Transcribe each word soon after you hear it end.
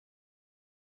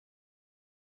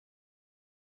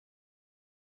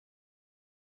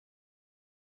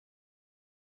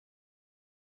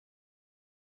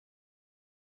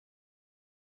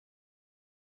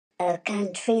A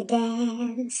country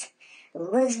dance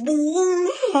was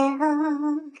being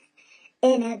held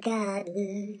in a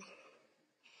garden.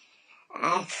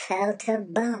 I felt a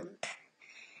bump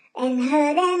and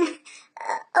heard an,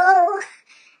 oh,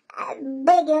 I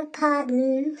beg your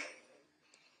pardon.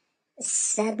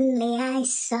 Suddenly I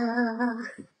saw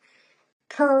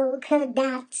polka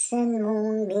dots and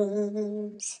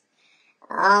moonbeams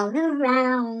all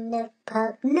around the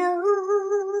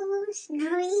pug-nosed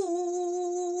dream.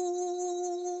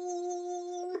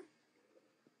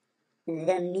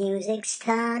 The music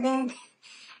started,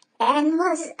 and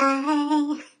was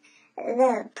I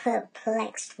the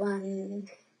perplexed one?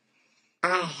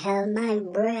 I held my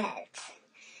breath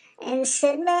and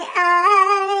said, may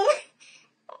I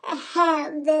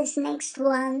have this next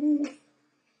one?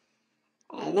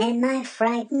 And in my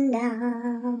frightened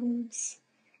arms,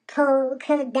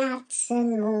 polka dots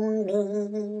and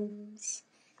moonbeams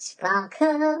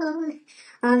sparkled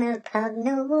on a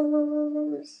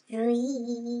pug-nosed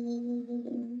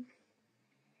dream.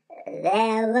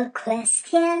 There were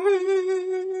questions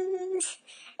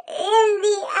in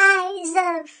the eyes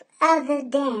of other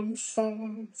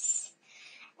dancers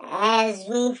as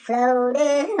we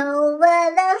floated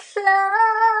over the floor.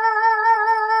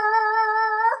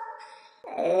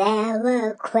 There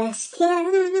were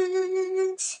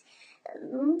questions,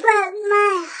 but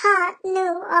my heart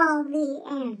knew all the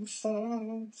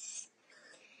answers,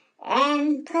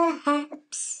 and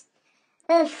perhaps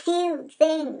a few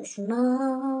things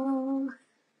more.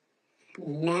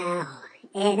 Now,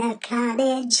 in a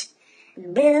cottage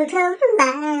built of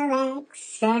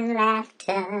lilacs and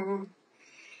laughter,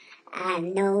 I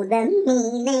know the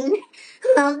meaning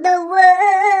of the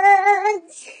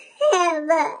words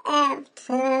ever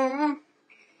after,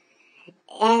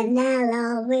 and I'll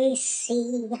always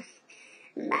see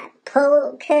my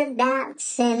polka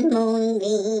dots and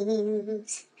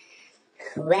moonbeams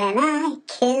when I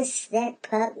kiss that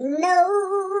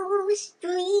pug-nosed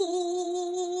dream.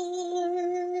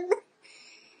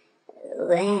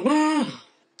 When I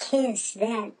kiss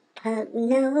that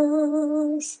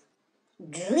pug-nosed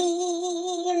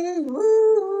dream.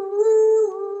 Woo.